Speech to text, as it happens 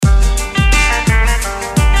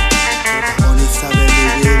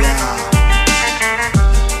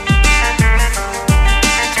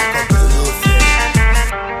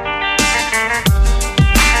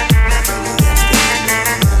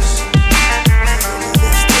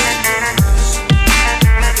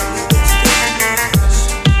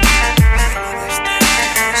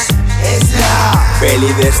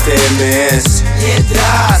este mes,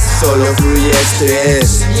 mientras solo fluye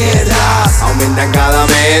estrés, mierdas aumentan cada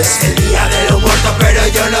mes. El día de los muertos pero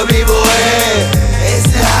yo no vivo,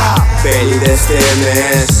 es la peli de este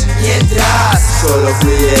mes, mientras solo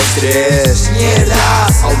fluye estrés,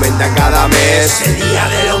 mierdas aumentan cada mes. El día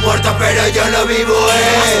de los muertos pero yo no vivo,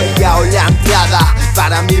 Ya la entrada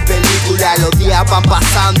para mi película. Los días van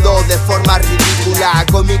pasando de forma ridícula,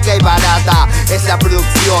 cómica y barata es la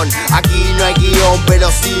producción. Aquí no hay guión pero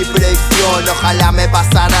sí predicción. Ojalá me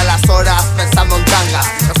pasara las horas pensando en tangas.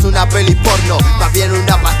 No es una peli porno, más bien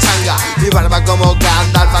una pachanga. Mi barba como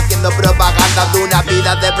Gandalf haciendo propaganda de una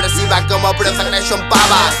vida depresiva como Prosagration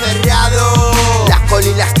Pava. Cerrado, las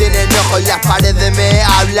colinas tienen ojos y las paredes me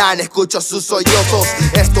hablan. Escucho sus sollozos,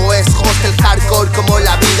 esto es hostel hardcore como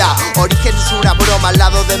la vida. Origen es una broma al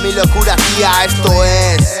lado de mi locura, tía. Esto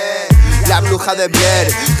es la bruja de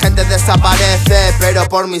Blair. Gente desaparece pero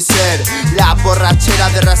por mi ser. La borrachera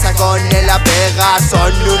de Rasacón en la Vega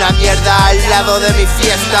son una mierda al lado de mis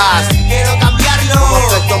fiestas. Quiero cambiarlo como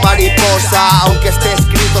efecto mariposa. Aunque esté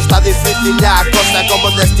escrito está difícil la cosa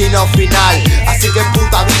como destino final. Así que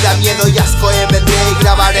puta vida, miedo y asco vendré y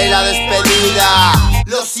grabaré la despedida.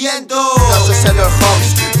 Lo siento, no soy Sherlock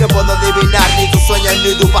Holmes, no puedo adivinar ni tus sueños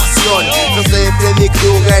ni tu pasión. No soy Freddy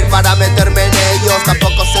Krueger para meterme en ellos.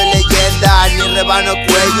 Tampoco soy leyenda ni rebano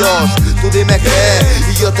cuellos. Tú dime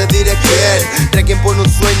qué y yo te diré quién. De quien pone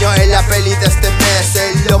un sueño en la peli de este mes.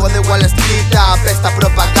 El lobo de Wall Street apesta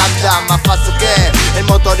propaganda. Más falso que el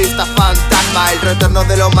motorista fantasma. El retorno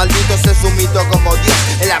de los malditos es un mito como Dios.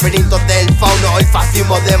 El laberinto del fauno el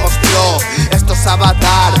fascismo demostró. Esto es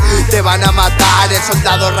Avatar, te van a matar. El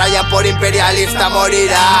soldado Ryan por imperialista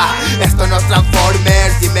morirá. Esto no es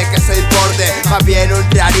Transformers, dime que soy borde. Más bien un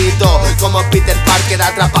rarito como Peter Parker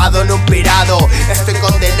atrapado en un pirado. Estoy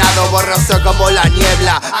condenado, borroso como la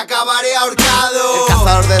niebla. Acabaré ahorcado. El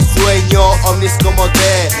cazador de sueño, ovnis como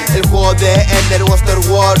T. El juego de Ender, Star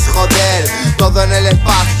Wars, joder. Todo en el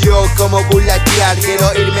espacio como Buzz Lightyear.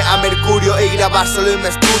 Quiero irme a Mercurio y grabar solo en mi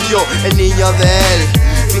estudio. El niño de él,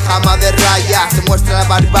 pijama de rayas. Se muestra la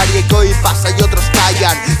barbarie que hoy pasa y otros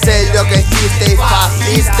callan. Sé lo que hiciste y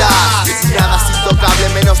fascistas. Nada es intocable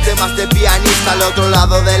menos temas de pianista. Al otro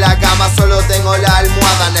lado de la cama solo tengo la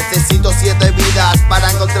almohada. Necesito 7 vidas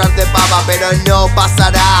para encontrarte pava, pero no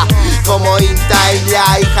pasará. Como In Time,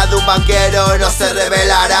 la hija de un banquero no se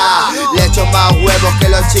revelará. Le echo más huevos que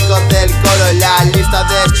los chicos del coro. La lista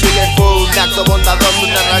de Chile fue un acto bondadoso,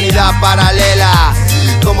 una realidad paralela.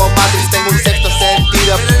 Como Matrix tengo un sexto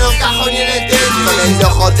sentido, pero no encajo ni en el templo. Con el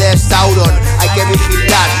ojo de Sauron hay que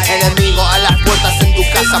vigilar. Enemigo a las puertas en tu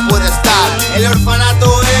casa puede estar. El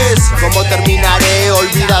orfanato es como terminaré,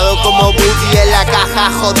 olvidado como Woody en la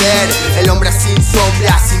caja, joder. El hombre sin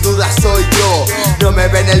sombra, sin duda soy yo. No me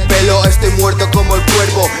ven el pelo, estoy muerto como el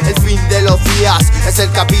cuervo. El fin de los días es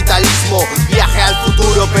el capitalismo. Viaje al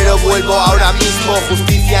futuro pero vuelvo ahora mismo.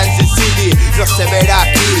 Justicia en Sin City no se verá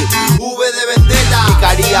aquí. V de vendetta,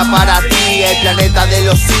 picaría para ti. El planeta de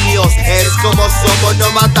los simios es como somos.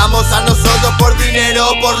 No matamos a nosotros por dinero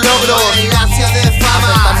o por logros. El ansia de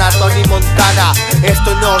fama está Tony Montana.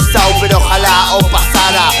 Esto no es Sao, pero ojalá os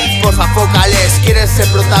pasara. Porfa focales, quieren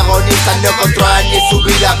ser protagonistas. No controlan ni su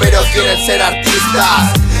vida, pero quieren ser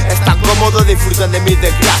artistas. Están cómodos, disfrutan de mi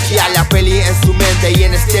desgracia. La peli en su mente y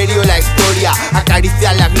en estéreo la historia.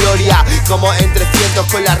 Acaricia la gloria como entre cientos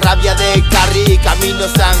con la rabia de Carrie. Camino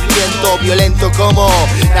sangriento, violento como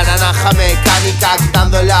la naranja mecánica,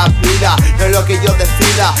 quitando la vida. No es lo que yo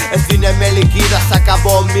decida, el cine me liquida. Se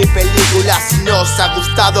acabó mi película, si no os ha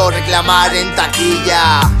gustado reclamar en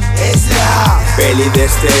taquilla. Es la peli de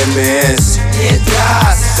este mes,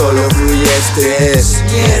 mientras solo fluye estrés,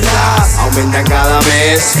 mierdas aumentan cada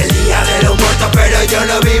mes. El día de los muertos pero yo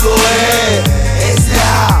no vivo, es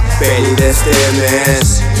la Peli de este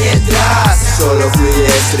mes, mientras solo fluye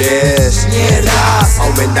estrés, mierdas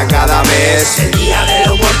aumentan cada mes. El día de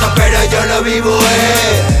los muertos pero yo no vivo,